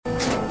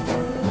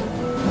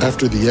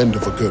After the end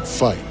of a good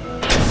fight,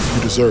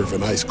 you deserve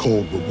an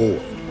ice-cold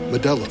reward.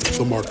 Modelo is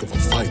the mark of a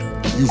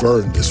fighter. You've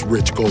earned this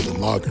rich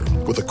golden lager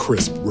with a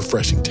crisp,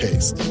 refreshing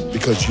taste.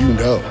 Because you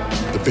know,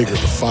 the bigger the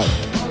fight,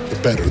 the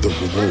better the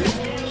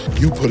reward.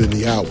 You put in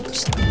the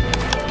hours,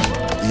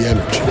 the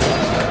energy,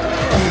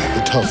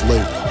 the tough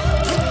labor.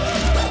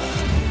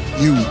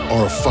 You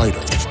are a fighter,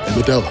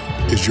 and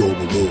Modelo is your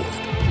reward.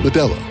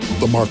 Modelo,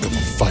 the mark of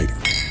a fighter.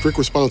 Drink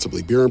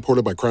responsibly. Beer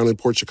imported by Crown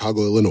Imports,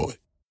 Chicago, Illinois.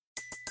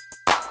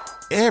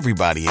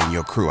 Everybody in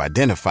your crew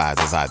identifies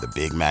as either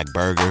Big Mac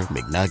Burger,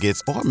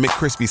 McNuggets, or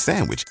McCrispy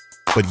Sandwich.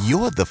 But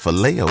you're the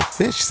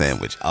Filet-O-Fish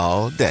Sandwich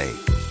all day.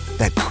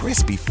 That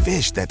crispy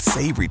fish, that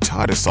savory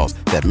tartar sauce,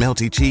 that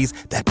melty cheese,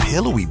 that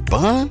pillowy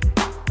bun.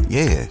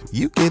 Yeah,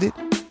 you get it.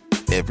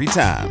 Every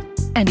time.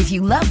 And if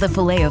you love the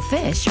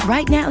Filet-O-Fish,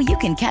 right now you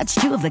can catch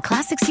two of the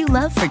classics you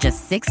love for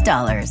just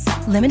 $6.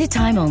 Limited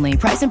time only.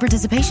 Price and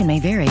participation may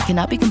vary.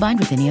 Cannot be combined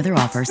with any other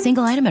offer.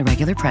 Single item at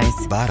regular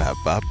price.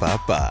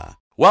 Ba-da-ba-ba-ba.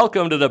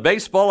 Welcome to the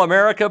Baseball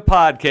America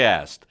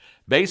podcast.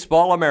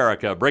 Baseball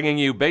America, bringing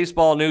you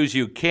baseball news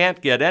you can't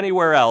get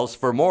anywhere else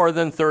for more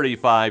than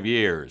 35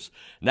 years.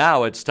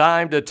 Now it's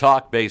time to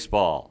talk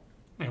baseball.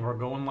 And we're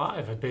going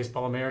live at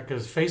Baseball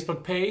America's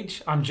Facebook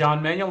page. I'm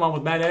John Manuel, along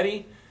with Matt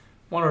Eddy.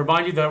 I want to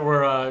remind you that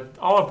we're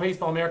all our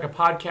Baseball America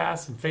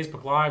podcasts and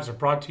Facebook Lives are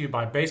brought to you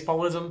by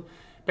Baseballism.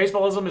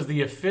 Baseballism is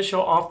the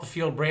official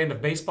off-the-field brand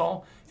of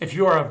baseball. If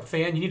you are a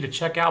fan, you need to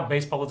check out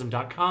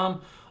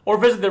baseballism.com or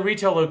visit their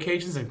retail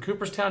locations in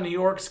Cooperstown, New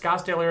York,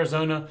 Scottsdale,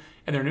 Arizona,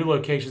 and their new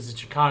locations in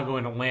Chicago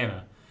and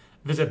Atlanta.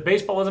 Visit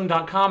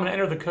baseballism.com and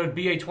enter the code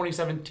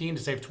BA2017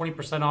 to save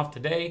 20% off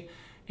today.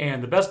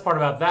 And the best part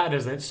about that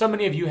is that so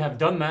many of you have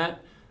done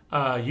that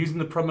using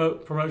the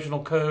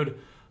promotional code,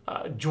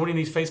 joining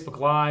these Facebook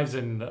Lives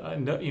and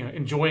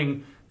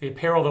enjoying the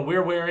apparel that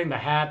we're wearing, the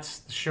hats,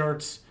 the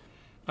shirts.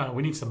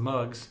 We need some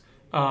mugs.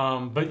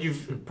 But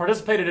you've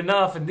participated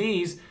enough in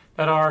these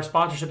that our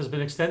sponsorship has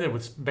been extended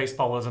with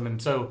Baseballism. And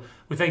so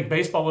we thank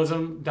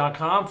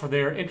baseballism.com for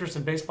their interest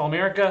in Baseball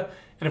America,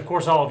 and of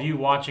course all of you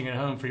watching at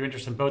home for your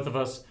interest in both of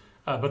us,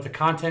 both the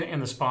content and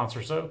the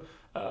sponsor. So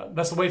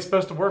that's the way it's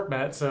supposed to work,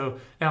 Matt. So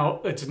now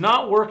it's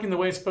not working the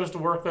way it's supposed to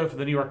work, though, for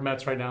the New York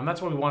Mets right now. And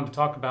that's what we wanted to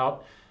talk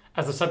about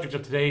as the subject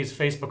of today's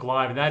Facebook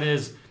Live, and that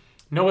is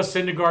Noah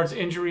Syndergaard's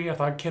injury. I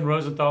thought Ken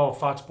Rosenthal of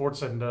Fox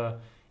Sports and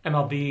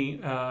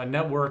MLB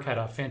Network had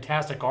a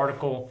fantastic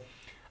article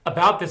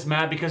about this,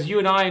 Matt, because you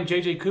and I and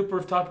JJ Cooper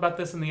have talked about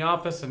this in the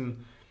office,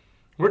 and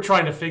we're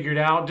trying to figure it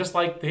out, just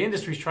like the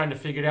industry's trying to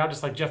figure it out,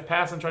 just like Jeff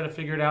Passan tried to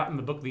figure it out in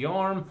the book The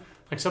Arm,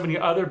 like so many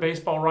other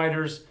baseball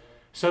writers,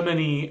 so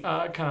many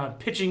kind of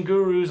pitching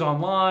gurus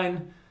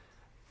online.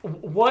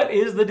 What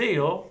is the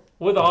deal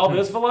with all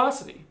this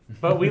velocity?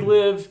 But we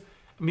live,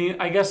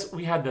 I guess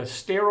we had the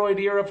steroid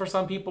era for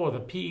some people, or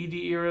the PED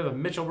era, the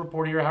Mitchell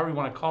Report era, however you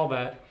want to call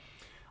that.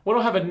 We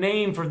don't have a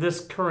name for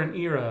this current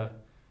era,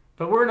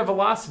 but we're in a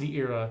velocity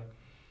era,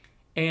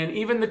 and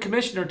even the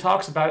commissioner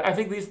talks about it. I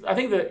think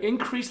the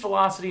increased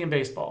velocity in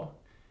baseball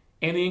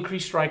and the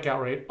increased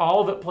strikeout rate, all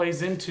of it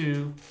plays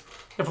into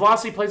the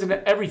velocity, plays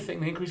into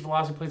everything. The increased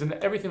velocity plays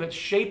into everything that's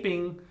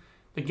shaping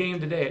the game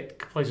today. It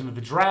plays into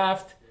the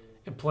draft.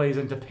 It plays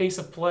into pace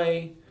of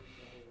play.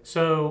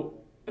 So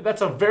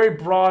that's a very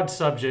broad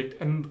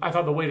subject, and I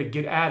thought the way to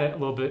get at it a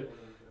little bit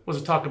was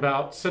to talk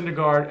about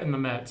Syndergaard and the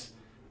Mets.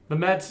 The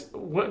Mets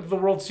went to the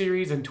World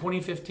Series in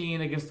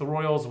 2015 against the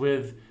Royals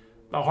with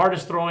the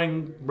hardest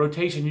throwing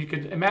rotation you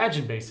could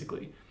imagine,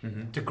 basically.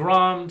 Mm-hmm.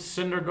 DeGrom,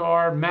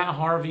 Syndergaard, Matt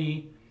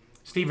Harvey,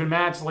 Steven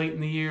Matz late in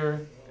the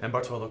year. And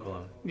Bartolo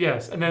Colon.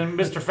 Yes, and then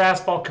Mr.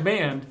 Fastball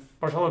Command,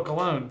 Bartolo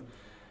Colon.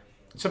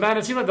 So, Matt,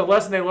 it seemed like the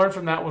lesson they learned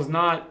from that was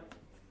not,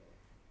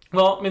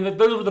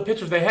 those were the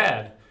pitchers they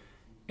had.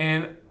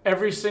 And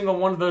every single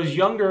one of those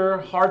younger,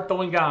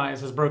 hard-throwing guys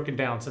has broken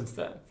down since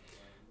then.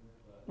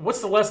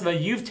 What's the lesson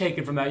that you've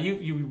taken from that?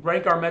 You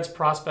rank our Mets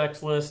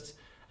prospects list.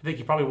 I think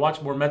you probably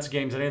watch more Mets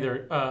games than any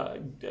other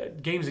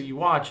games that you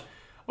watch.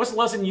 What's the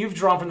lesson you've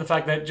drawn from the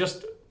fact that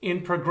just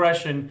in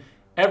progression,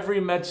 every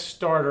Mets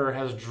starter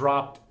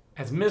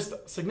has missed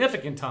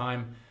significant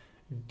time,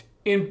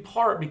 in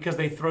part because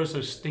they throw so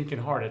stinking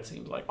hard, it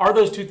seems like. Are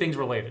those two things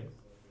related?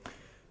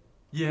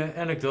 Yeah,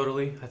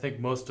 anecdotally, I think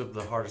most of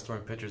the hardest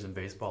throwing pitchers in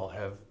baseball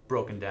have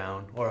broken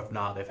down, or if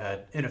not, they've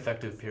had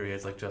ineffective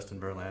periods like Justin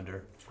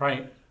Verlander.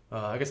 Right.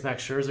 I guess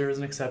Max Scherzer is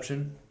an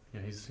exception.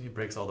 He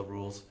breaks all the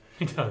rules.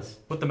 He does.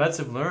 What the Mets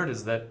have learned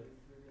is that,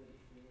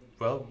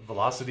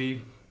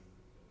 velocity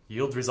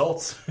yields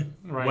results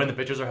right. when the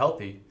pitchers are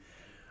healthy.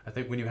 I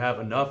think when you have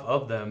enough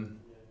of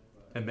them,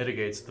 it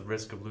mitigates the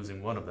risk of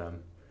losing one of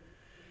them.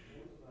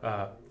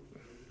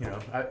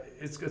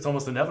 It's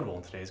almost inevitable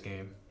in today's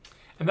game.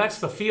 And that's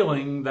the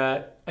feeling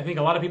that I think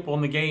a lot of people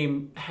in the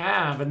game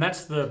have, and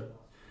that's the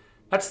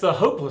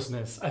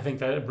hopelessness, I think,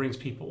 that it brings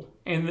people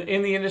in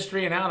the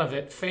industry and out of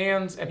it.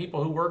 Fans and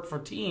people who work for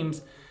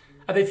teams,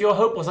 they feel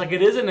hopeless, like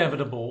it is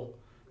inevitable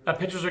that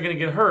pitchers are going to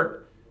get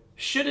hurt.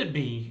 Should it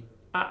be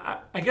I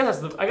guess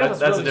that's really a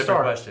different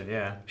start. question.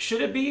 Yeah.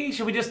 Should it be?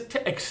 Should we just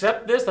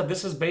accept this, that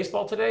this is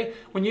baseball today?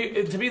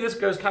 To me, this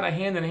goes kind of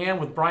hand in hand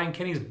with Brian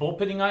Kenny's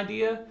bullpenning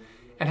idea,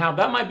 and how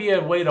that might be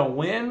a way to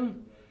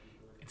win.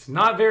 It's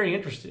not very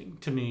interesting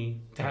to me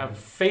to have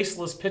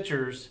faceless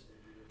pitchers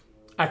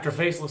after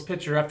faceless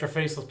pitcher after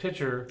faceless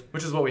pitcher.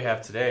 Which is what we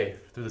have today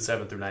through the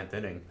 7th through 9th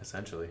inning,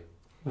 essentially.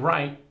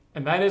 Right.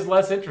 And that is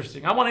less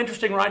interesting. I want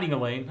interesting writing,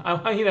 Elaine.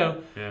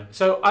 Yeah.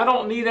 So I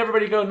don't need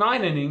everybody to go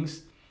 9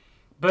 innings.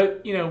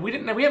 But, we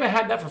haven't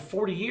had that for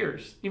 40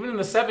 years. Even in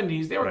the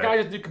 70s, there were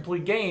guys that did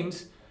complete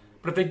games.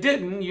 But if they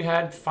didn't, you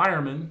had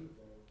firemen.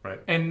 Right.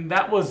 And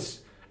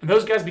those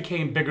guys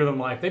became bigger than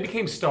life. They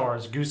became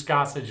stars. Goose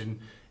Gossage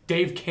and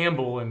Dave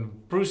Campbell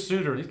and Bruce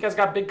Sutter. These guys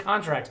got big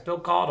contracts. Bill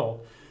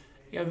Caudle.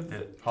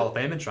 Hall of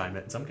Fame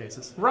enshrinement in some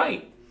cases.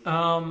 Right.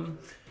 So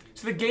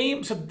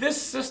this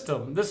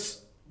system,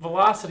 this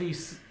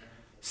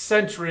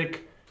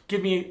velocity-centric,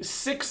 give me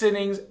 6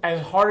 innings as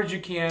hard as you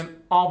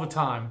can all the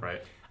time.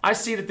 Right. I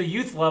see it at the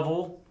youth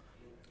level.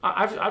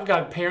 I've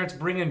got parents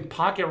bringing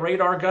pocket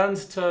radar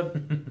guns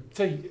to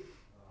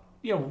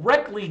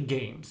rec league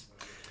games.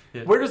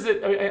 Yeah. Where does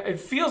it? It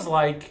feels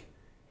like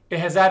it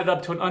has added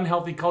up to an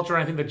unhealthy culture,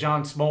 and I think that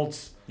John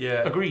Smoltz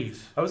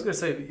agrees. I was going to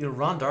say,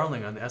 Ron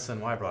Darling on the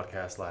SNY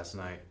broadcast last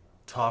night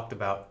talked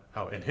about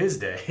how in his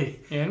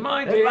day, in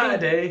my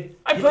day,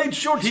 I played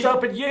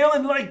shortstop at Yale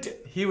and liked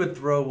it. He would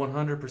throw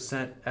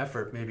 100%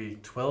 effort, maybe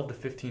 12 to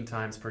 15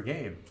 times per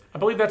game. I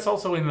believe that's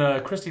also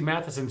in Christy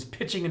Matheson's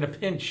Pitching in a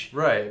Pinch.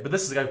 Right, but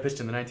this is a guy who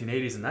pitched in the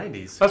 1980s and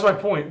 90s. That's my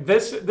point.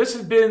 This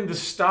has been the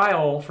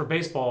style for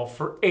baseball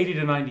for 80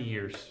 to 90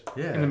 years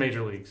in the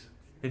major leagues.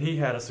 And he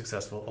had a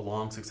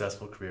long,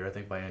 successful career, I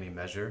think, by any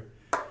measure.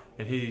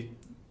 And he,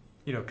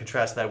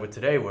 contrast that with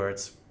today, where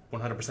it's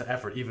 100%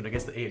 effort, even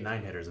against the 8 and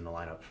 9 hitters in the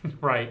lineup.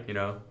 Right. And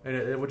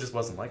it just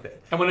wasn't like that.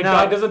 And when a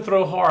guy doesn't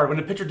throw hard, when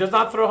a pitcher does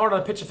not throw hard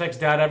on pitch effects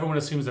data, everyone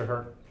assumes they're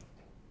hurt.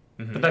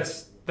 Mm-hmm. But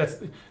that's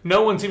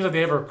no one seems like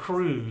they ever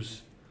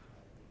cruise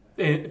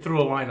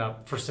through a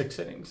lineup for 6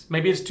 innings.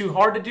 Maybe it's too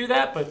hard to do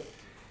that, but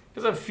it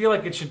doesn't feel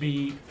like it should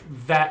be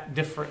that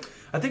different.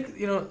 I think,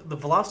 the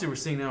velocity we're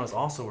seeing now is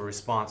also a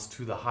response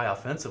to the high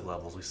offensive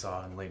levels we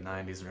saw in the late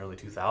 90s and early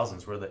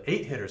 2000s, where the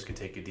 8 hitters could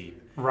take you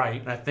deep. Right.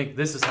 And I think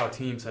this is how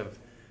teams have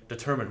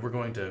determined we're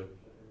going to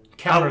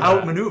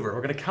outmaneuver.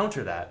 We're going to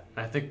counter that.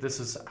 And I think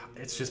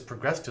it's just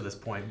progressed to this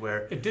point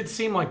where it did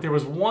seem like there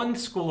was one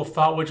school of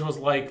thought which was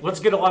like,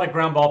 let's get a lot of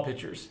ground ball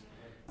pitchers.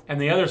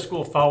 And the other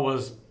school of thought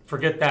was,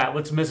 forget that,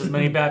 let's miss as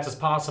many bats as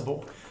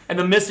possible. And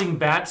the missing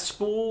bats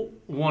school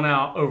won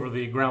out over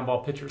the ground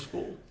ball pitcher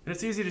school. And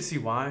it's easy to see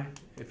why,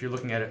 if you're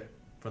looking at it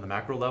from the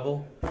macro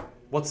level.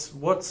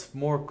 What's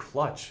more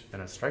clutch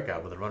than a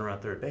strikeout with a runner on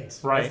third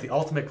base? Right. It's the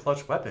ultimate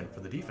clutch weapon for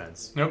the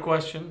defense. No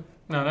question.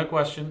 No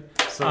question.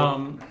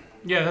 So,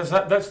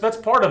 that's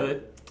part of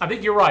it. I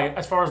think you're right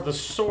as far as the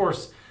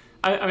source.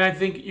 I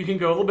think you can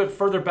go a little bit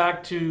further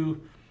back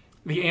to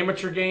the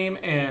amateur game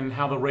and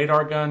how the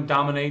radar gun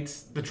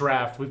dominates the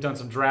draft. We've done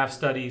some draft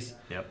studies.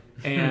 Yep.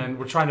 And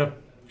we're trying to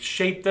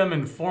shape them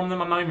and form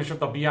them. I'm not even sure if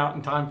they'll be out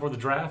in time for the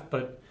draft,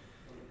 but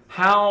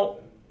how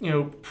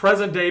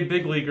present day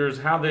big leaguers,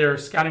 how their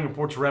scouting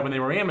reports read when they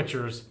were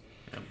amateurs.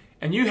 Yep.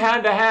 And you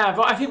had to have,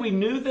 I think we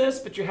knew this,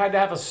 but you had to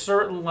have a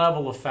certain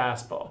level of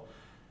fastball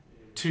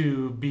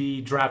to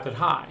be drafted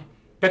high.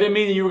 That didn't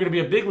mean that you were going to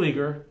be a big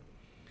leaguer.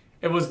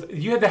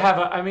 You had to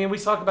have we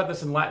talk about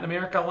this in Latin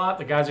America a lot.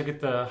 The guys who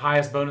get the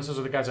highest bonuses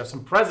are the guys who have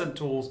some present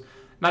tools,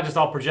 not just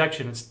all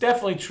projection. It's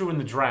definitely true in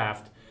the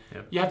draft.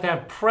 Yep. You have to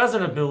have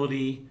present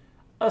ability,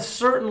 a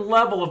certain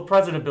level of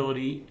present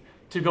ability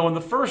to go in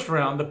the first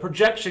round. The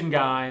projection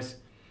guys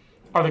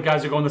are the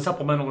guys who go in the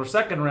supplemental or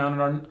second round,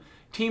 and our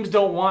teams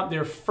don't want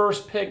their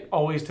first pick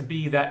always to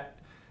be that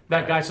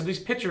guy. So these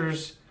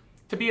pitchers,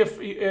 but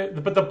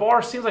the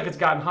bar seems like it's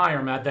gotten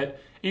higher, Matt, that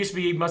it used to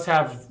be you must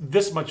have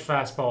this much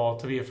fastball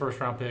to be a first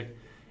round pick.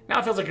 Now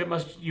it feels like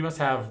you must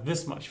have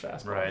this much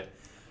fastball. Right.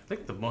 I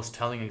think the most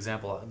telling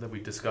example that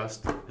we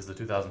discussed is the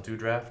 2002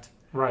 draft.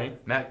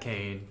 Right. Matt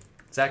Cain,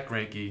 Zach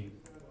Greinke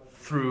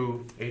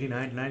through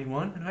 89 to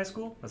 91 in high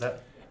school? Was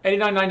that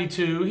 89,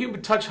 92, he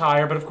would touch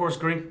higher, but of course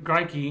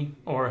Greinke,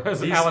 or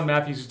as Alan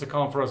Matthews used to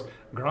call him for us,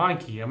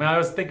 Greinke. I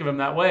always think of him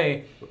that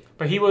way.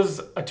 But he was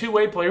a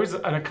two-way player. He was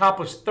an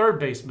accomplished third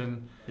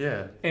baseman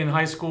in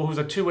high school who was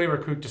a two-way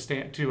recruit to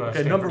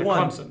Stanford. Number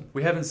one, Clemson.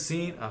 We haven't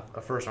seen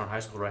a first-round high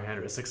school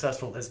right-hander as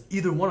successful as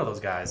either one of those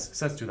guys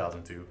since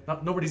 2002.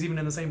 Nobody's even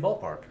in the same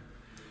ballpark.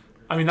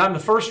 Not in the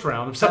first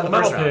round.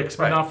 Supplemental picks,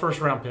 but not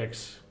first-round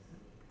picks.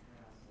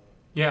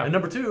 Yeah. And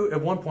number two, at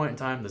one point in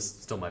time, this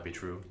still might be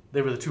true,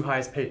 they were the 2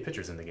 highest paid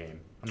pitchers in the game.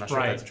 I'm not sure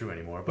if that's true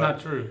anymore. But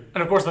not true.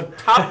 And of course, the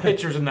top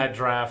pitchers in that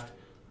draft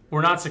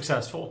were not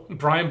successful.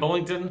 Brian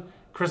Bullington,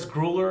 Chris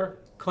Grueller,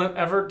 Clint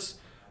Everts.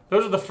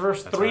 Those are the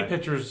first 3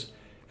 pitchers.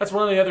 That's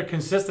one of the other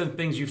consistent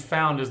things you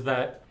found is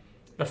that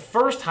the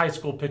first high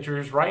school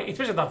pitchers, right,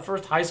 especially the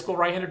first high school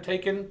right-hander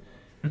taken,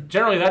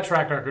 generally that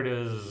track record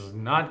is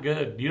not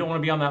good. You don't want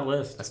to be on that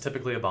list. That's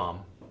typically a bomb.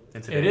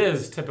 It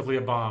is typically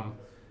a bomb.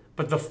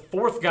 But the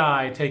fourth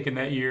guy taken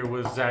that year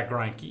was Zach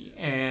Greinke.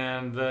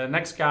 And the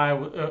next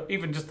guy,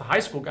 even just the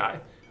high school guy,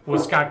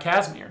 was Scott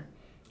Kazmir.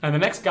 And the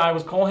next guy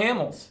was Cole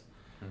Hamels.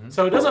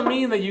 So it doesn't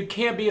mean that you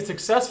can't be a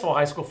successful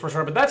high school first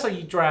runner, but that's how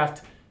you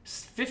draft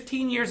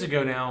 15 years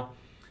ago now.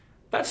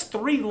 That's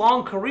 3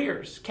 long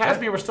careers.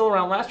 Kazmir was still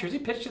around last year. Has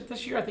he pitched it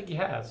this year? I think he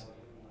has.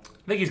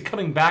 I think he's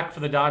coming back for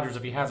the Dodgers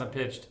if he hasn't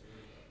pitched.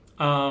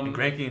 And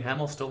Greinke and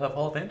Hamels still have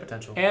Hall of Fame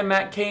potential. And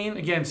Matt Cain,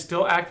 again,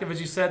 still active,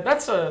 as you said.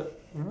 That's a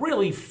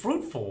really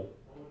fruitful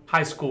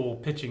high school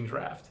pitching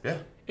draft. Yeah.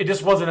 It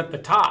just wasn't at the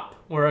top,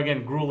 where,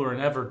 again, Grueller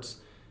and Everts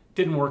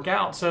didn't work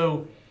out.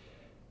 So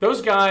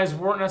those guys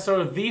weren't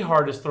necessarily the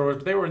hardest throwers,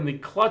 but they were in the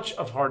clutch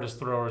of hardest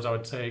throwers, I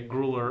would say.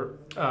 Grueller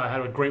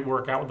had a great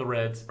workout with the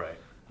Reds. Right.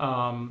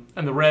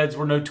 And the Reds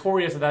were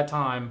notorious at that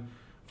time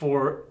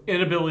for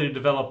inability to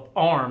develop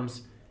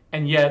arms,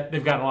 and yet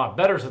they've gotten a lot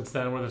better since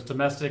then, whether it's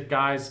domestic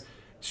guys,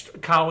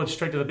 college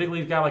straight to the big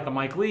league guy like a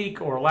Mike Leake,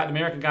 or Latin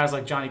American guys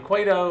like Johnny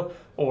Cueto,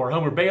 or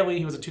Homer Bailey,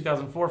 he was a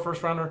 2004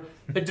 first rounder.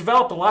 They've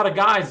developed a lot of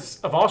guys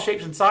of all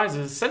shapes and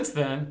sizes since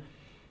then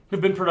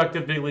who've been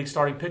productive big league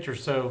starting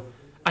pitchers. So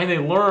I think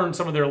they learned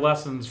some of their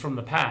lessons from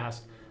the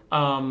past.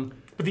 But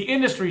the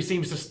industry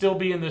seems to still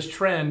be in this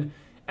trend.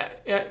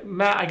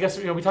 Matt, I guess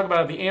we talk about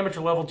it at the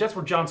amateur level. That's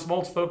where John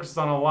Smoltz focuses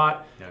on a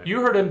lot. Yeah.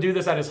 You heard him do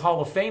this at his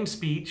Hall of Fame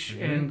speech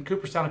in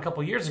Cooperstown a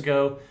couple years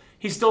ago.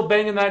 He's still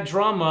banging that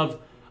drum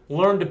of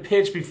learn to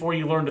pitch before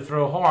you learn to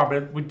throw hard,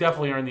 but we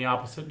definitely are in the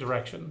opposite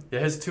direction. Yeah,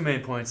 his 2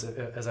 main points,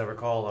 as I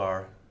recall,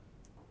 are,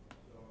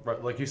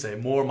 like you say,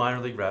 more minor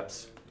league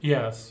reps.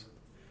 Yes.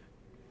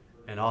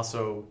 And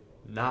also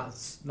not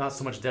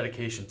so much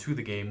dedication to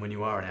the game when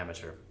you are an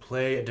amateur.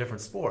 Play a different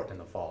sport in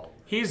the fall.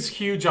 He's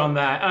huge on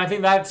that, and I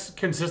think that's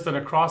consistent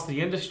across the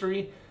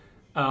industry.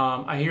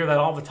 I hear that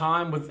all the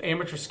time with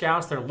amateur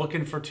scouts. They're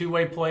looking for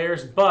two-way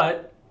players,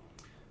 but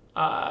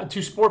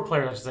two-sport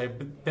players, I should say,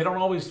 but they don't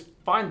always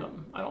find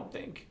them, I don't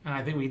think. And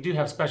I think we do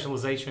have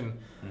specialization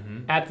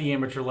at the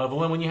amateur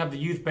level. And when you have the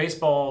youth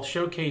baseball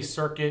showcase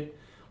circuit,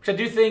 which I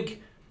do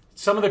think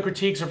some of the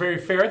critiques are very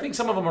fair. I think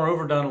some of them are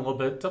overdone a little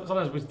bit.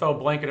 Sometimes we throw a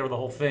blanket over the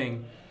whole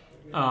thing.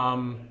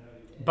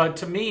 But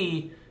to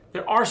me,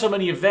 there are so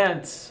many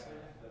events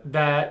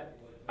that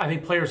I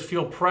think players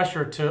feel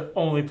pressure to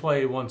only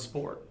play one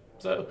sport.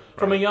 So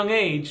from a young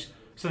age,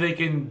 so they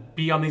can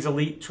be on these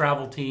elite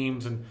travel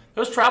teams. And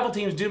those travel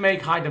teams do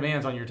make high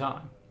demands on your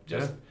time.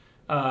 Just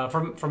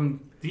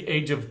from the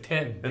age of 10.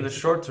 And basically. The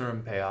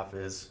short-term payoff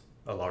is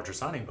a larger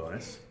signing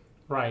bonus.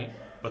 Right.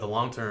 But the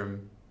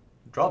long-term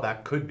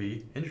drawback could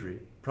be injury,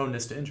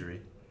 proneness to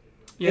injury.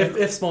 Yeah.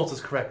 If Smoltz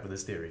is correct with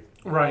his theory.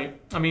 Right.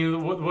 I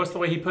mean, what's the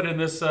way he put it in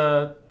this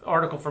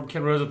article from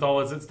Ken Rosenthal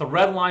is it's the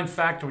red line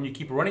factor. When you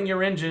keep running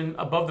your engine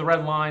above the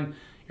red line,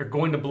 you're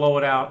going to blow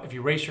it out. If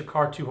you race your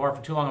car too hard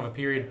for too long of a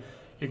period,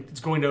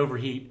 it's going to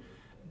overheat.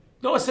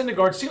 Noah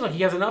Syndergaard seems like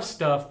he has enough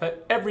stuff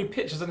that every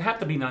pitch doesn't have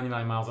to be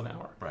 99 miles an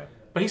hour. Right.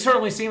 But he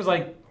certainly seems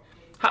like,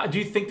 do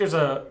you think there's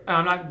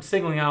I'm not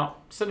singling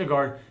out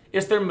Syndergaard,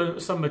 is there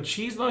some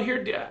machismo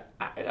here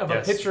of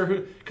a pitcher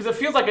who, because it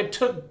feels like it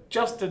took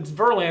Justin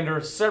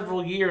Verlander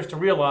several years to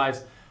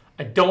realize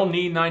I don't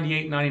need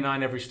 98,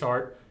 99 every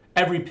start,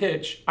 every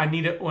pitch, I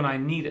need it when I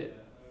need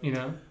it, you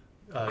know?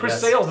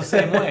 Chris Sale's the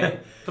same way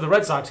for the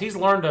Red Sox. He's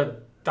learned to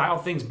dial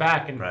things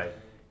back. And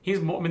he's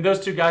more, I mean, those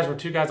two guys were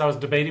two guys I was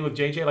debating with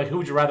JJ, like who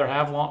would you rather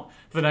have for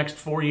the next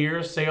 4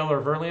 years, Sale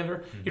or Verlander?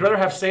 Mm-hmm. You'd rather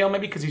have Sale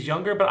maybe because he's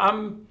younger, but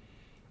I'm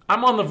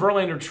on the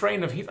Verlander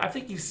train of I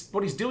think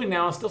what he's doing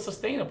now is still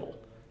sustainable.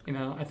 You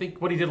know, I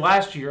think what he did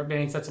last year, I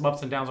mean, he's had some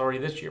ups and downs already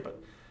this year,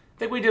 but I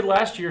think what he did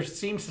last year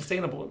seems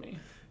sustainable to me.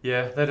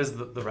 Yeah, that is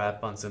the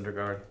rap on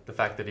Syndergaard. The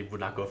fact that he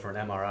would not go for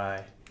an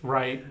MRI.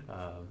 Right.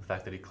 The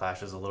fact that he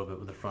clashes a little bit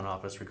with the front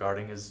office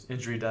regarding his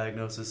injury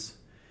diagnosis.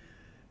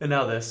 And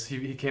now this.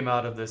 He came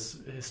out of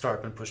his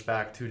start been pushed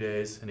back 2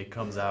 days, and he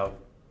comes out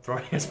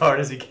throwing as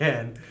hard as he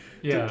can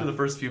to the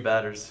first few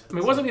batters. I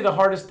mean, wasn't he the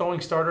hardest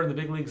throwing starter in the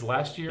big leagues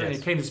last year? Yes. And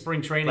he came to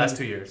spring training. Last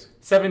 2 years.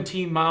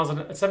 17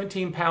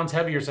 pounds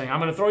heavier, saying, I'm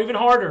going to throw even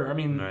harder. I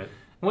mean,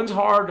 when's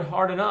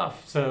hard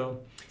enough? So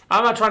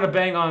I'm not trying to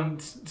bang on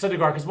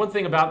Syndergaard, because one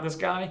thing about this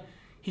guy,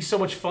 he's so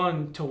much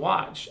fun to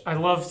watch. I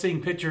love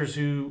seeing pitchers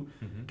who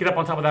get up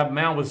on top of that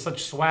mound with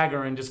such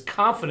swagger and just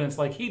confidence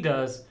like he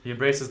does. He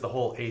embraces the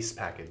whole ace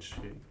package.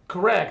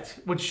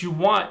 Correct, which you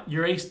want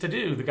your ace to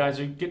do, the guys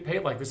who get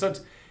paid like this. So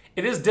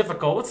it is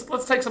difficult.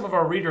 Let's take some of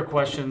our reader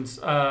questions,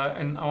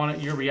 and I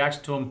want your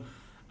reaction to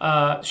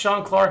them.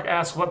 Sean Clark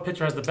asks, what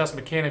pitcher has the best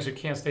mechanics who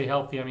can't stay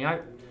healthy? I mean, I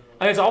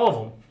think it's all of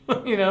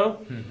them. You know?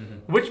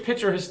 Which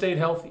pitcher has stayed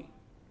healthy?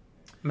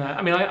 Matt,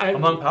 I mean,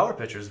 among power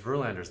pitchers,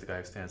 Verlander's the guy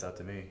who stands out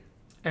to me.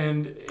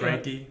 And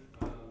Greinke.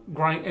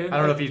 I don't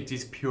know if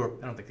he's pure.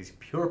 I don't think he's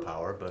pure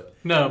power, but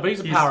no, but he's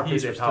a power pitcher.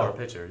 He's a power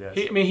pitcher. Yes.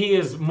 He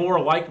is more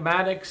like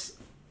Maddox,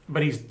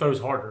 but he throws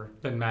harder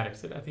than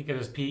Maddox did. I think at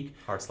his peak.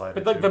 Hard slider.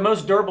 But the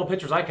most durable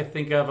pitchers I could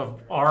think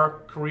of our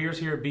careers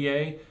here at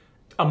BA,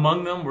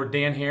 among them were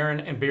Dan Herron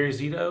and Barry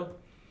Zito.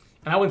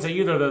 And I wouldn't say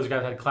either of those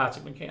guys had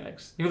classic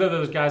mechanics. Neither of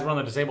those guys were on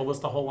the disabled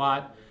list a whole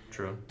lot.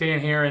 True. Dan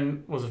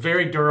Herron was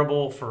very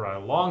durable for a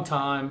long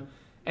time,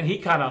 and he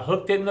kind of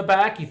hooked it in the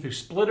back. He threw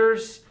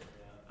splitters.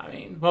 I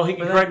mean, well, he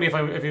can correct me if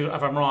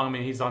I'm wrong. I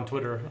mean, he's on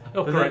Twitter.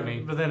 He'll correct me.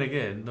 But then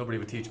again, nobody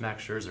would teach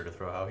Max Scherzer to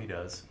throw how he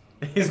does.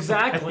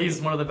 Exactly. He's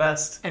one of the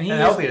best and he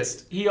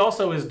healthiest. He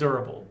also is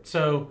durable.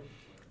 So,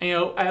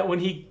 when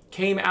he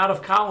came out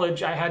of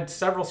college, I had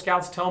several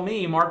scouts tell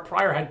me Mark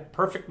Prior had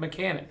perfect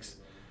mechanics.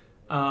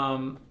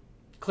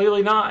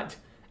 Clearly not.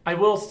 I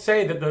will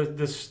say that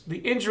the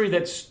injury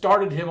that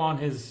started him on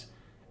his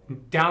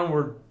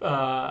downward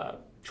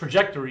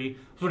trajectory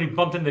was when he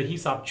bumped into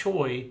Hee-Seop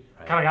Choi,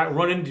 kind of got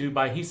run into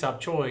by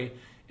Hee-Seop Choi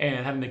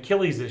and had an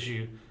Achilles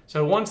issue.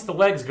 So once the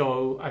legs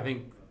go, I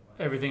think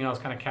everything else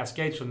kind of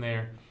cascades from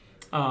there.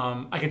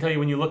 I can tell you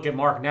when you look at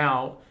Mark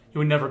now, you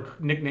would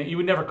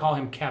never call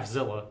him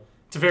Calfzilla.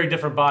 It's a very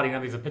different body now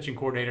that he's a pitching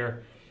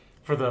coordinator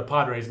for the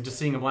Padres. And just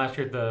seeing him last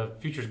year at the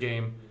Futures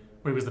game,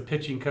 where he was the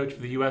pitching coach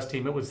for the U.S.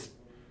 team, it was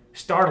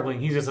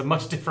startling. He's just a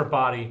much different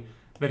body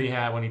than he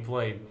had when he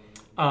played.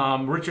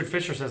 Richard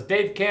Fisher says,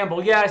 Dave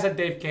Campbell. Yeah, I said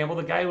Dave Campbell,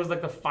 the guy who was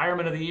like the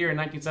fireman of the year in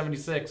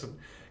 1976 and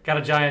got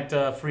a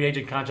giant free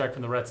agent contract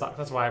from the Red Sox.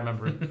 That's why I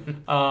remember it.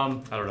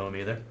 I don't know him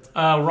either.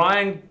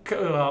 Ryan,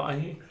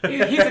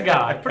 he's a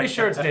guy. Pretty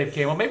sure it's Dave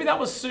Campbell. Maybe that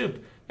was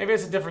Soup. Maybe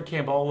it's a different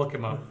Campbell. I'll look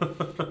him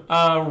up.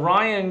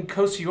 Ryan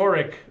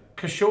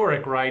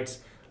Koshorik writes,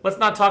 let's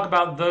not talk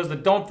about those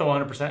that don't throw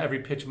 100% every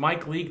pitch.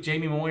 Mike Leake,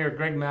 Jamie Moyer,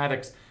 Greg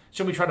Maddux.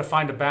 Should we try to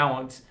find a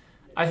balance?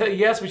 I think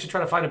yes, we should try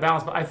to find a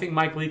balance, but I think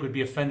Mike Leake would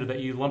be offended that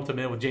you lumped him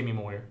in with Jamie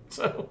Moyer.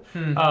 So,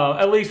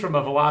 at least from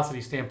a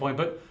velocity standpoint.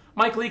 But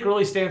Mike Leake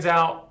really stands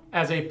out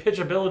as a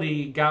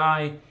pitchability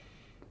guy,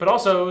 but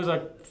also as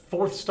a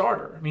fourth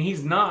starter. I mean,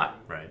 he's not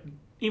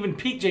even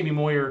peak Jamie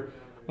Moyer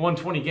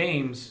 120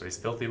 games. So he's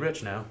filthy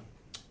rich now.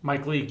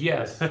 Mike Leake,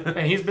 yes,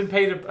 and he's been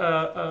paid.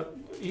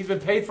 He's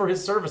been paid for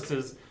his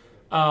services.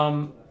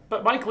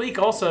 But Mike Leake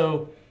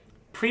also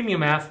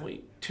premium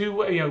athlete.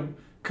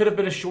 Could have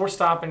been a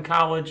shortstop in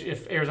college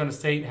if Arizona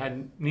State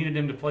had needed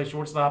him to play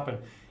shortstop, and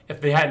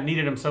if they hadn't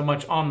needed him so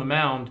much on the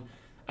mound.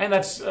 And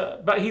that's,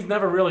 but he's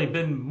never really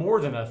been more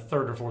than a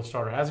third or fourth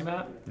starter, has he,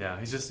 Matt? Yeah,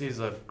 he's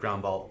a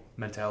ground ball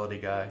mentality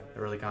guy,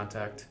 early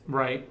contact.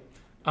 Right.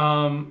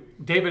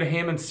 David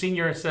Hammond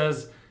Sr.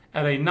 says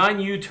at a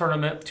 9U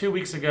tournament 2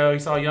 weeks ago, he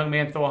saw a young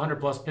man throw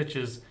 100-plus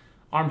pitches.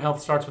 Arm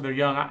health starts when they're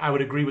young. I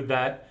would agree with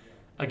that.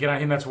 Again, I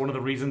think that's one of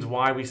the reasons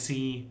why we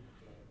see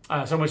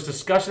so much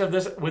discussion of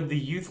this with the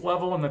youth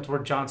level, and that's where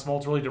John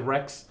Smoltz really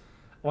directs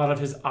a lot of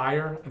his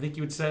ire, I think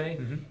you would say,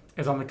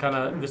 is on the kind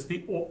of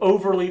the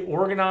overly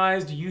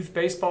organized youth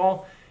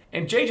baseball.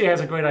 And JJ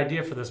has a great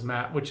idea for this,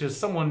 Matt, which is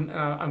someone,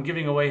 I'm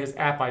giving away his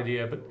app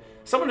idea, but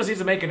someone just needs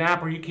to make an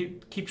app where you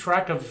keep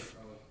track of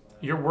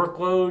your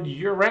workload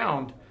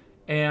year-round.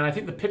 And I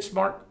think the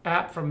PitchSmart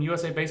app from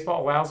USA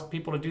Baseball allows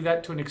people to do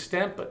that to an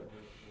extent, but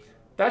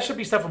that should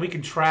be stuff that we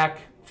can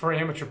track for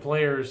amateur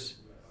players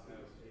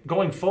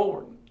going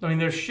forward. I mean,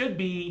 we should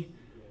be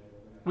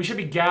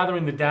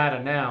gathering the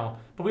data now,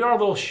 but we are a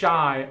little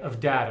shy of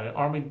data,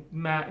 aren't we,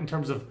 Matt, in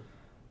terms of,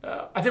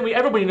 I think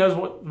everybody knows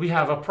what we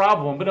have a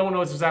problem, but no one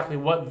knows exactly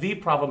what the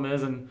problem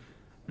is, and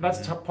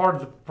that's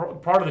part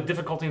of the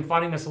difficulty in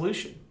finding a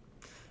solution.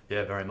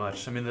 Yeah, very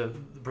much. I mean, the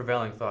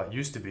prevailing thought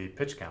used to be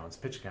pitch counts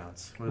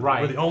were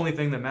the only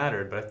thing that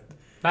mattered, but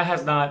that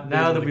has not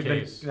now been that the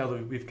case. now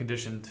that we've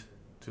conditioned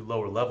to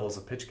lower levels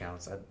of pitch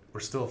counts,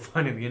 we're still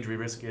finding the injury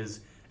risk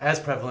is as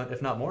prevalent,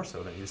 if not more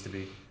so, than it used to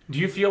be. Do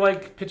you feel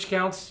like pitch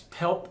counts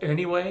help in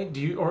any way?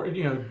 Do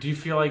you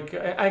feel like,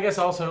 I guess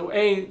also,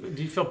 A,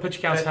 do you feel pitch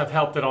counts have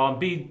helped at all? And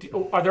B,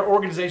 are there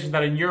organizations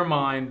that in your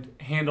mind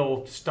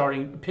handle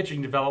starting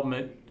pitching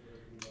development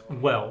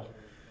well,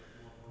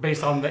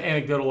 based on the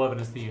anecdotal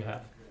evidence that you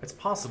have? It's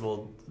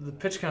possible. The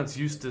pitch counts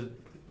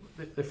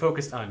they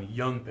focused on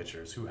young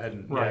pitchers who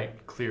hadn't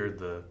yet cleared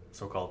the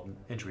so-called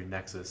injury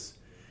nexus.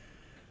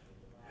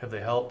 Have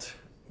they helped?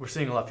 We're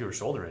seeing a lot fewer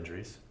shoulder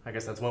injuries. I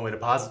guess that's one way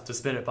to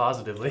spin it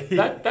positively.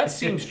 That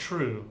seems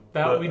true.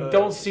 We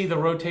don't see the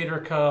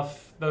rotator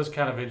cuff, those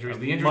kind of injuries.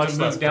 The injuries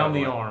that move down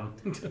the arm.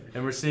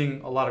 And we're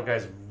seeing a lot of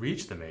guys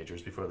reach the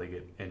majors before they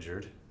get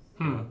injured.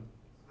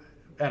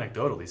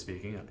 Anecdotally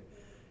speaking,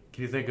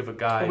 can you think of a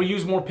guy? Well, we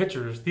use more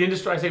pitchers. The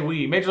industry, I say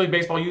we. Major League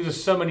Baseball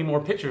uses so many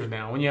more pitchers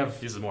now. When you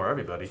have uses more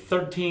everybody.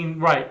 13,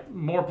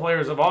 more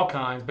players of all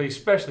kinds, but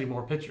especially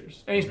more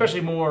pitchers, and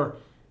especially more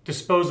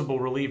disposable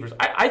relievers.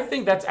 I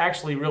think that's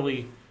actually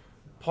really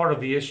part of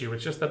the issue.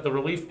 It's just that the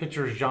relief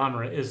pitcher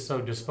genre is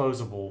so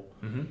disposable.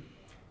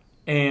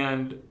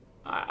 And,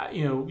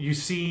 you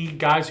see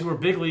guys who are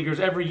big leaguers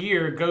every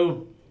year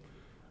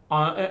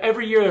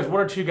every year there's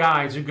one or two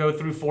guys who go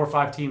through 4 or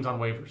 5 teams on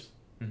waivers,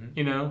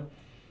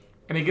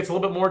 and it gets a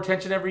little bit more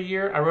attention every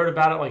year. I wrote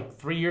about it like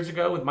 3 years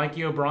ago with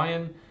Mikey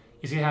O'Brien.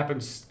 You see it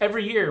happens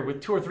every year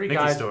with 2 or 3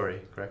 guys. Mickey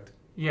Story, correct?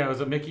 Yeah, it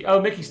was a Mickey. Oh,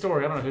 Mickey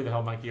Story. I don't know who the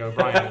hell Mikey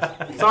O'Brien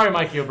is. Sorry,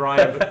 Mikey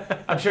O'Brien,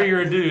 but I'm sure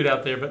you're a dude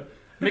out there. But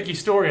Mickey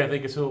Story, I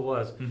think, is who it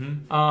was.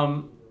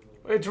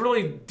 It's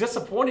really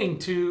disappointing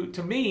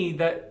to me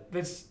that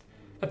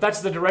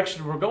that's the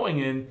direction we're going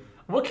in.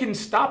 What can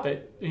stop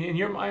it in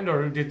your mind,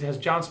 or has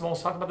John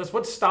Smoltz talked about this?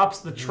 What stops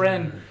the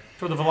trend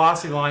for the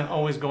velocity line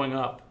always going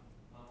up?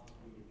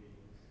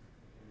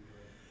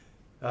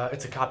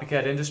 It's a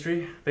copycat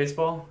industry,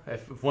 baseball.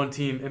 If one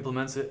team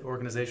implements it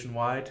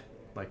organization-wide,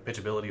 like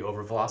pitchability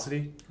over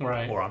velocity,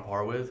 right, or on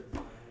par with,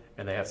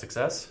 and they have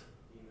success,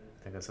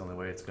 I think that's the only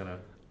way it's going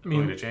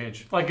to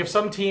change. Like if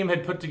some team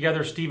had put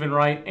together Stephen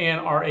Wright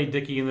and R.A.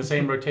 Dickey in the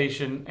same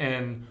rotation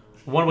and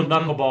one with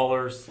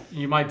knuckleballers,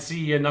 you might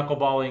see a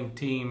knuckleballing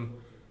team.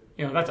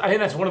 I think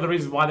that's one of the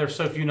reasons why there's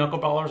so few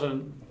knuckleballers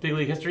in big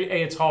league history.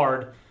 A, it's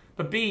hard,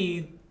 but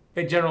B,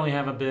 they generally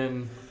haven't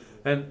been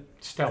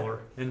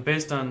stellar. And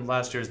based on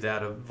last year's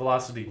data,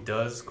 velocity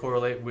does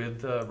correlate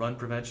with run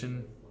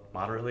prevention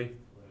moderately.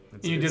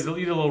 You did a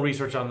little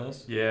research on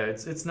this. Yeah,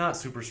 it's not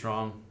super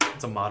strong.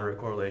 It's a moderate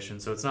correlation,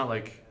 so it's not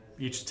like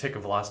each tick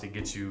of velocity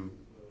gets you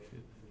a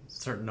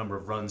certain number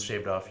of runs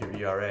shaved off your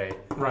ERA.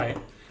 Right.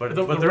 But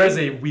there is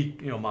a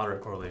weak,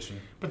 moderate correlation.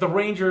 But the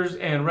Rangers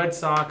and Red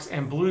Sox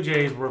and Blue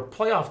Jays were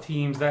playoff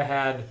teams that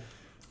had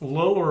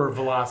lower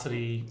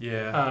velocity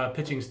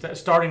pitching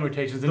starting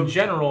rotations in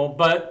general,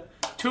 but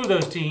two of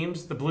those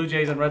teams, the Blue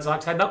Jays and Red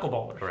Sox, had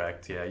knuckleballers.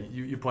 Correct, yeah.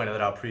 You pointed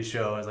that out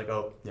pre-show. I was like,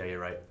 oh, yeah, you're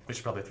right. We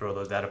should probably throw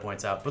those data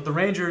points out. But the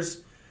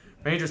Rangers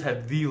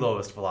had the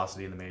lowest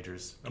velocity in the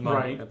majors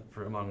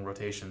among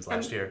rotations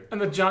last year.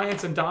 And the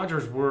Giants and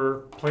Dodgers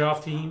were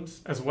playoff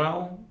teams as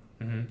well.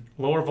 Mm-hmm.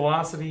 Lower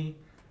velocity.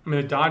 I mean,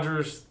 the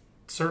Dodgers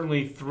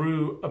certainly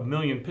threw a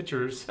million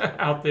pitchers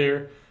out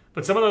there,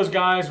 but some of those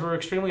guys were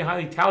extremely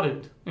highly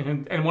touted,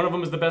 and one of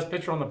them is the best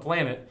pitcher on the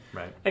planet.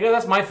 Right. I guess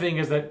that's my thing,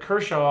 is that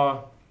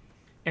Kershaw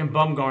and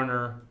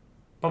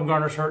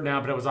Bumgarner's hurt now,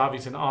 but it was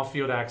obviously an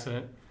off-field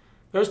accident.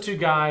 Those two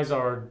guys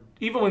are,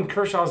 even when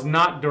Kershaw's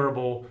not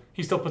durable,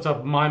 he still puts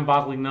up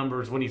mind-boggling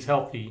numbers when he's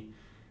healthy.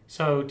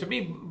 So to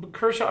me,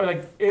 Kershaw,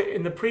 like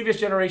in the previous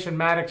generation,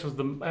 Maddox was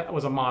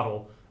a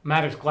model.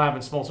 Maddox,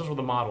 Glavine, Smoltz, those were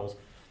the models.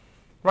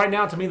 Right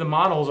now, to me, the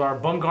models are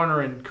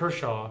Bumgarner and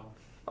Kershaw.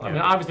 I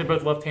mean, obviously they're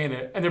both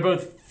left-handed, and they're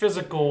both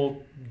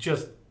physical,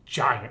 just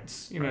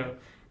giants.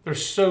 They're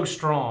so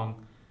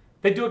strong.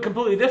 They do it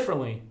completely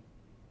differently.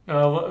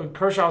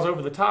 Kershaw's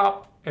over the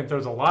top and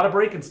throws a lot of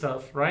breaking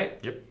stuff, right?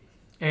 Yep.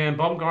 And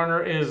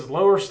Bumgarner is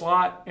lower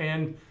slot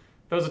and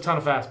throws a ton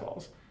of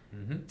fastballs.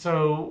 Mm-hmm.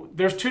 So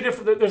there's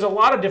a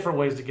lot of different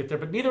ways to get there,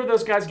 but neither of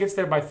those guys gets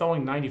there by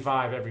throwing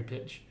 95 every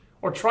pitch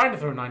or trying to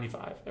throw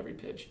 95 every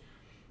pitch.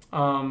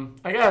 I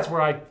guess that's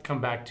where I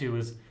come back to,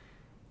 is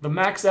the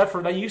max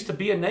effort. That used to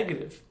be a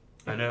negative.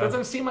 I know. It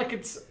doesn't seem like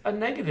it's a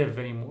negative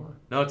anymore.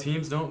 No,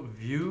 teams don't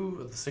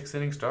view the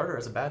sixth-inning starter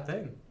as a bad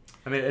thing.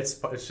 I mean, it's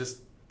just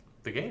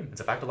the game.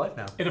 It's a fact of life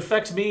now. It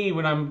affects me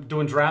when I'm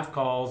doing draft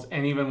calls,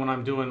 and even when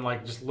I'm doing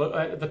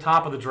at the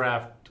top of the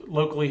draft.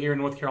 Locally here in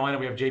North Carolina,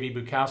 we have J.B.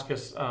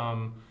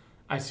 Bukauskas.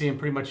 I see him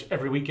pretty much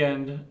every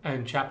weekend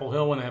in Chapel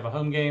Hill when they have a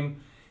home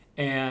game,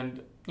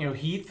 and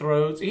he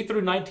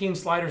threw 19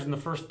 sliders in the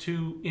first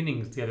 2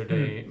 innings the other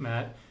day,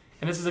 Matt.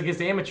 And this is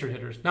against amateur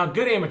hitters. Now, a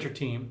good amateur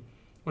team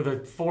with a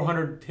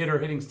 400 hitter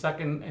hitting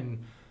second,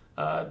 and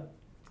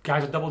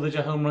guys with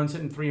double-digit home runs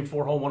hitting 3 and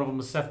 4 hole. One of them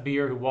was Seth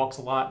Beer, who walks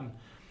a lot, and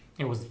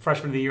it was the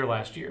freshman of the year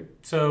last year.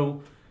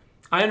 So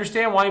I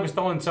understand why he was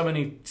throwing so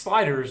many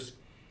sliders,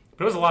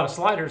 but it was a lot of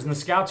sliders, and the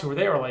scouts who were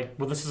there were like,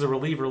 well, this is a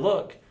reliever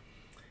look.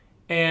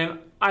 And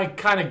I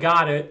kind of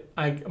got it,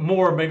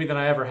 more maybe than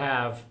I ever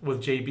have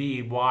with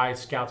JB, why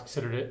scouts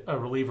considered it a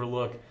reliever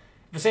look.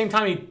 At the same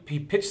time, he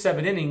pitched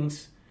 7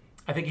 innings.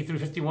 I think he threw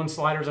 51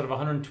 sliders out of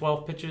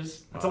 112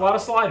 pitches. That's a lot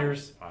of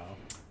sliders. Wow.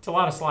 It's a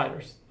lot of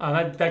sliders.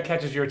 That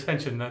catches your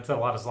attention. That's a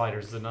lot of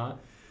sliders, is it not?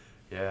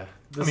 Yeah.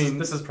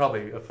 This is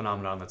probably a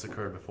phenomenon that's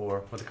occurred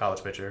before with a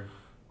college pitcher.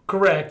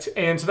 Correct.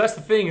 And so that's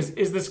the thing,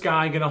 is this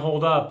guy going to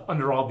hold up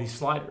under all these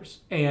sliders?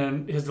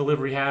 And his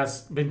delivery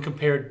has been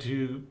compared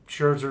to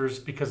Scherzer's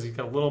because he's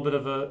got a little bit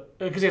of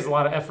because he has a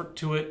lot of effort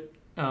to it.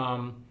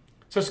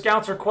 So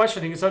scouts are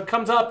questioning it. So it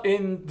comes up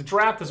in the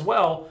draft as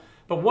well.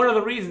 But one of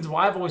the reasons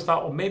why I've always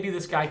thought, well, maybe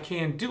this guy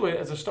can do it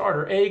as a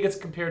starter, A, gets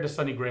compared to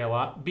Sonny Gray a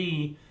lot.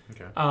 B,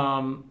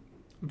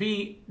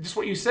 just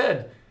what you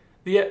said,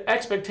 the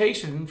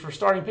expectation for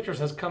starting pitchers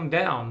has come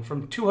down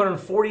from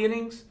 240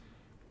 innings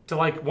to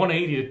like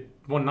 180 to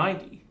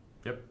 190.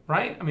 Yep.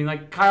 Right? I mean,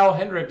 like Kyle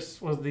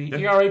Hendricks was the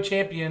ERA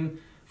champion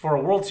for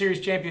a World Series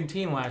champion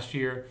team last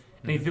year,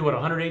 and he threw,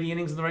 180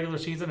 innings in the regular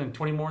season and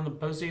 20 more in the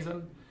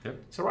postseason? Yep.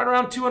 So right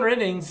around 200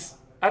 innings,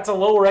 that's a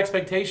lower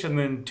expectation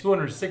than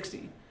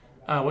 260.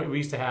 What we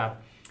used to have.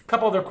 A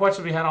couple other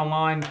questions we had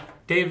online.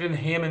 David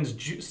Hammonds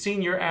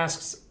Sr.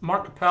 asks,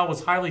 Mark Capel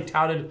was highly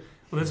touted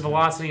with his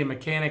velocity and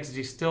mechanics.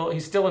 He's still in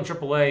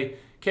AAA.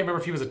 Can't remember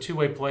if he was a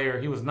two-way player.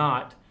 He was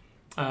not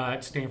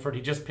at Stanford.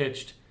 He just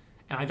pitched.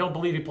 And I don't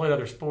believe he played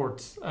other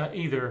sports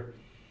either.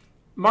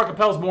 Mark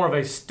Capel's more of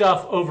a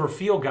stuff over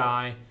feel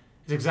guy.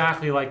 He's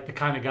exactly like the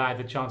kind of guy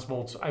that John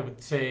Smoltz, I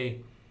would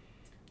say,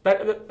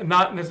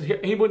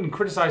 he wouldn't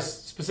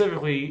criticize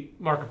specifically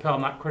Mark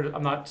Capel.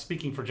 I'm not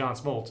speaking for John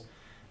Smoltz.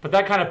 But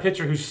that kind of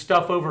pitcher who's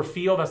stuff over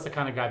field, that's the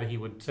kind of guy that he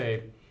would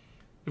say,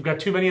 we've got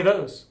too many of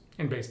those.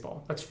 in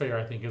baseball. That's fair,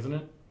 I think, isn't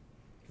it?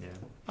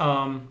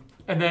 Yeah.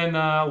 And then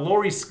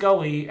Lori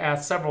Scully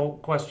asked several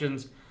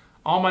questions.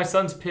 All my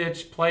sons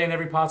pitch, play in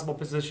every possible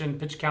position.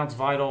 Pitch count's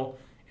vital.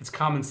 It's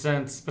common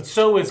sense, but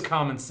so is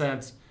common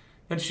sense.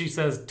 Then she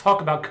says,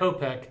 talk about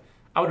Kopech.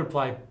 I would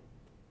reply,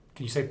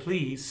 can you say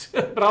please?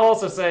 But I'll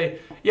also say,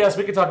 yes,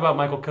 we could talk about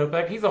Michael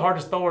Kopech. He's the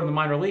hardest thrower in the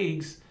minor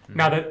leagues. Mm-hmm.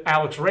 Now that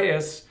Alex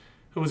Reyes,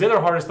 who was the other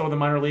hardest thrower in the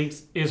minor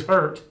leagues, is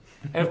hurt.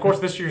 And, of course,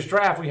 this year's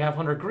draft, we have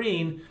Hunter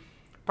Green,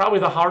 probably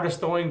the hardest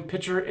throwing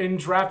pitcher in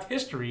draft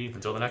history.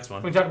 Until the next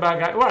one. We talk about a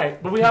guy,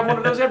 right, but we have one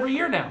of those every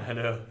year now. I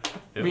know.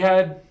 Yep. We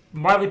had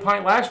Riley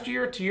Pint last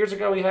year. 2 years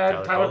ago, we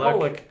had Tyler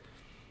Kolek.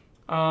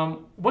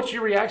 What's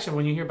your reaction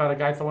when you hear about a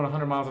guy throwing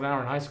 100 miles an hour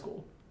in high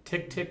school?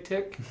 Tick, tick,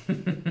 tick?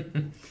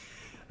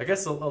 I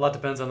guess a lot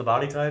depends on the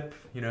body type.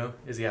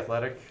 Is he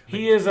athletic?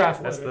 He is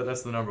athletic.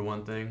 That's the number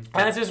one thing.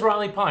 And that's just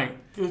Riley Pint.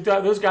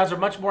 Those guys are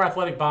much more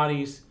athletic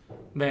bodies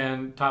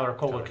than Tyler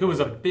Kolek, who is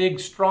a big,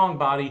 strong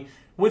body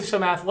with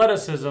some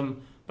athleticism,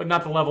 but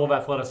not the level of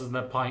athleticism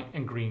that Pint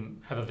and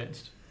Green have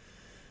evinced.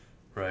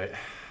 Right.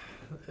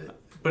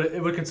 But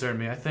it would concern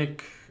me. I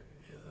think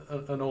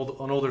an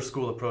older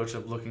school approach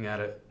of looking at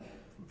it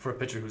for a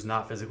pitcher who's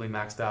not physically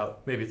maxed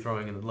out, maybe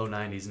throwing in the low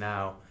 90s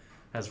now,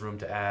 has room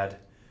to add.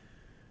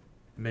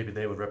 Maybe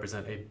they would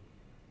represent a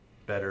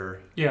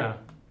better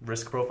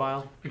risk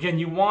profile. Again,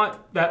 you want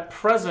that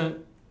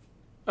present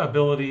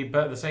ability,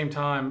 but at the same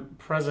time,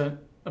 present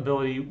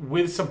ability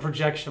with some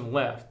projection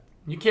left.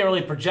 You can't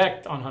really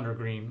project on Hunter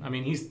Green. I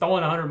mean, he's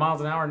throwing 100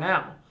 miles an hour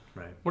now.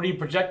 Right. What are you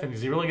projecting?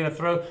 Is he really going to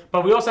throw?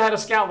 But we also had a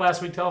scout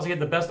last week tell us he had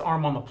the best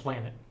arm on the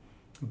planet.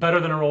 Better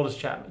than Aroldis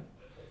Chapman.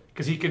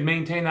 Because he could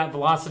maintain that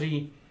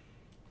velocity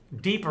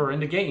deeper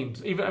into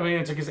games.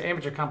 It's against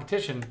amateur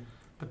competition.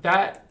 But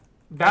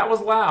that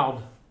was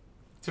loud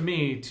to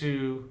me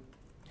to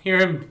hear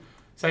him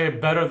say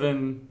better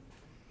than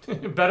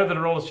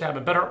Aroldis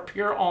Chapman. Better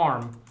pure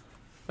arm.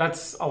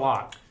 That's a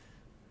lot.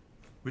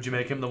 Would you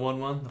make him the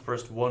 1-1, the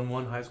first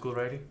 1-1 high school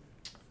righty?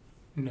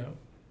 No,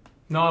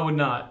 I would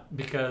not,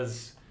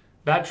 because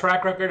that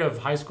track record of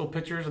high school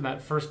pitchers and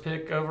that first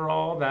pick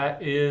overall,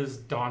 that is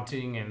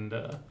daunting and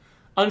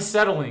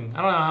unsettling.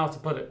 I don't know how else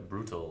to put it.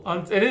 Brutal.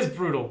 It is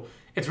brutal.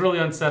 It's really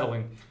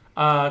unsettling.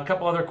 A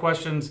couple other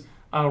questions.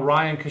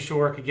 Ryan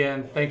Kashork,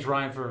 again, thanks,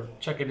 Ryan, for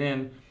checking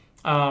in.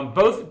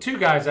 Two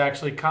guys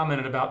actually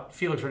commented about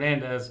Felix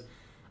Hernandez.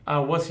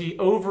 Was he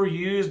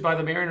overused by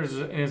the Mariners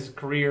in his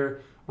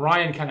career?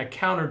 Ryan kind of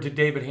countered to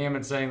David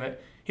Hammond, saying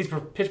that he's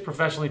pitched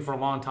professionally for a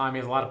long time. He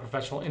has a lot of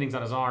professional innings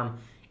on his arm.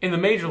 In the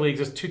major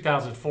leagues, it's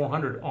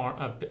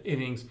 2,400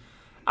 innings.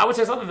 I would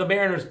say it's not that the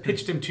Mariners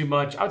pitched him too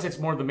much. I would say it's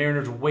more the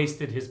Mariners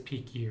wasted his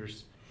peak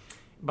years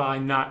by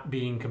not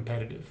being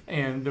competitive.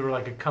 And there were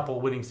like a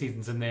couple winning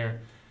seasons in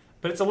there.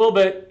 But it's a little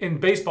bit, in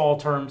baseball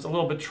terms, a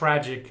little bit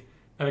tragic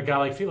that a guy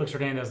like Felix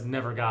Hernandez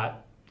never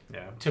got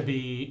to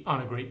be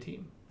on a great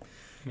team.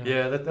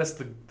 Yeah, that's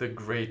the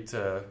great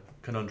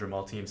conundrum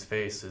all teams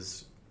face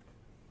is,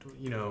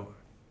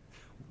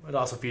 it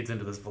also feeds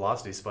into this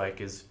velocity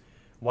spike is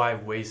why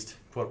waste,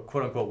 quote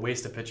unquote,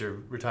 waste a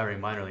pitcher retiring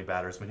minor league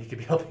batters when he could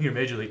be helping your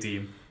major league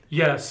team.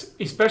 Yes,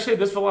 especially at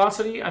this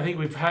velocity. I think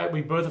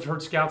we both have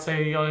heard scouts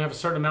say you only have a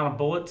certain amount of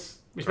bullets,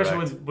 especially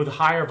with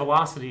higher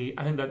velocity.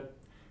 I think that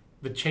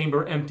the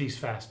chamber empties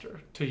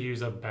faster, to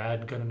use a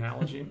bad gun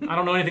analogy. I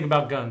don't know anything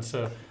about guns,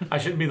 so I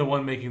shouldn't be the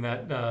one making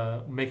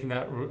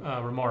that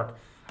remark.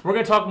 We're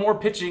going to talk more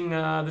pitching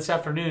this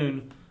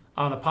afternoon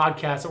on a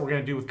podcast that we're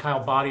going to do with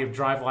Kyle Body of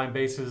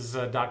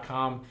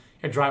DrivelineBases.com.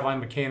 Driveline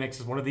Mechanics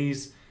is one of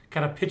these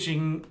kind of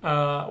pitching.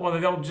 They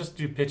don't just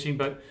do pitching,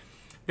 but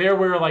they're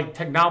where like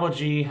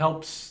technology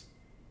helps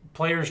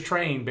players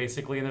train,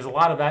 basically. And there's a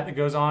lot of that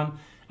goes on.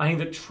 I think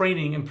that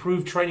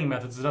improved training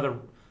methods is another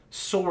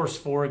source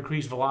for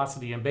increased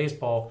velocity in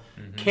baseball.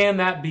 Mm-hmm. Can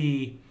that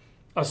be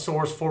a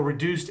source for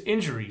reduced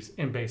injuries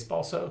in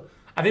baseball? So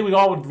I think we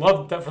all would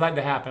love for that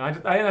to happen. I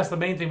think that's the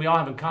main thing we all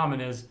have in common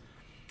is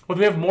whether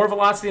we have more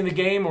velocity in the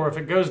game or if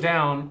it goes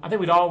down, I think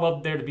we'd all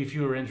love there to be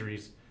fewer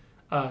injuries.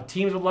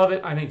 Teams would love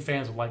it. I think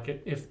fans would like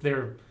it if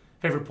their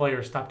favorite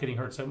players stopped getting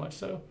hurt so much.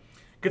 So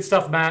good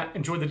stuff, Matt.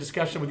 Enjoyed the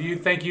discussion with you.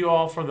 Thank you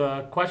all for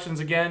the questions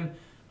again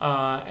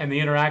and the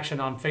interaction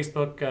on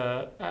Facebook,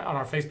 on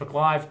our Facebook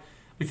Live.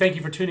 We thank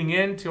you for tuning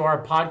in to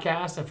our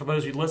podcast, and for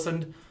those who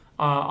listened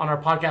on our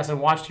podcast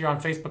and watched here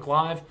on Facebook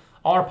Live.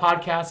 All our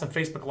podcasts and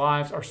Facebook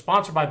Lives are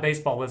sponsored by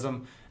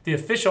Baseballism, the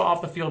official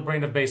off-the-field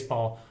brand of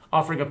baseball,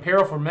 offering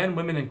apparel for men,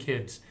 women, and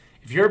kids.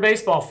 If you're a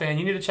baseball fan,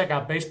 you need to check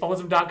out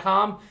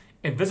Baseballism.com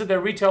and visit their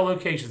retail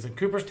locations in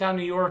Cooperstown,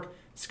 New York,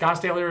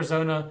 Scottsdale,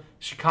 Arizona,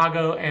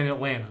 Chicago, and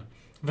Atlanta.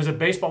 Visit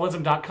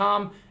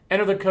Baseballism.com,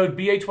 enter the code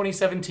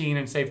BA2017,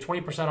 and save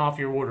 20% off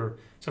your order.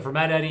 So for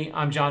Matt Eddy,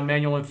 I'm John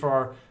Manuel, and for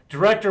our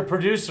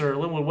director-producer,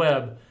 Linwood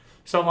Webb,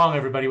 so long,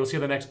 everybody. We'll see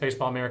you on the next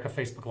Baseball America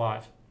Facebook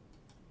Live.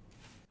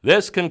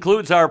 This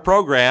concludes our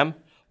program.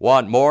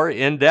 Want more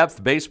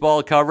in-depth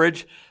baseball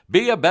coverage?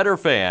 Be a better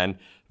fan.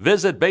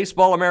 Visit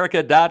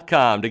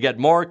baseballamerica.com to get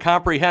more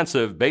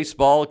comprehensive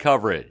baseball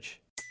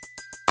coverage.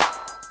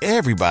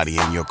 Everybody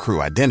in your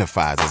crew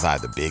identifies as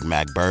either Big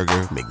Mac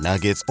Burger,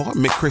 McNuggets, or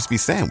McCrispy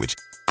Sandwich.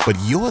 But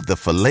you're the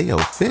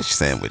Filet-O-Fish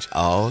Sandwich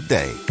all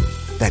day.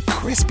 That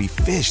crispy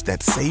fish,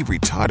 that savory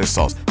tartar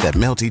sauce, that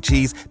melty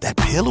cheese, that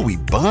pillowy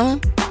bun.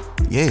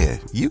 Yeah,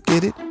 you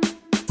get it.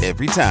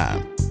 Every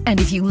time. And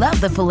if you love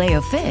the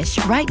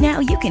Filet-O-Fish, right now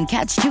you can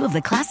catch two of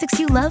the classics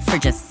you love for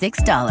just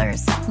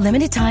 $6.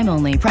 Limited time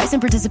only. Price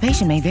and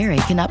participation may vary.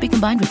 Cannot be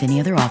combined with any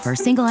other offer.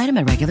 Single item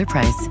at regular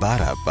price.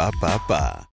 Ba-da-ba-ba-ba.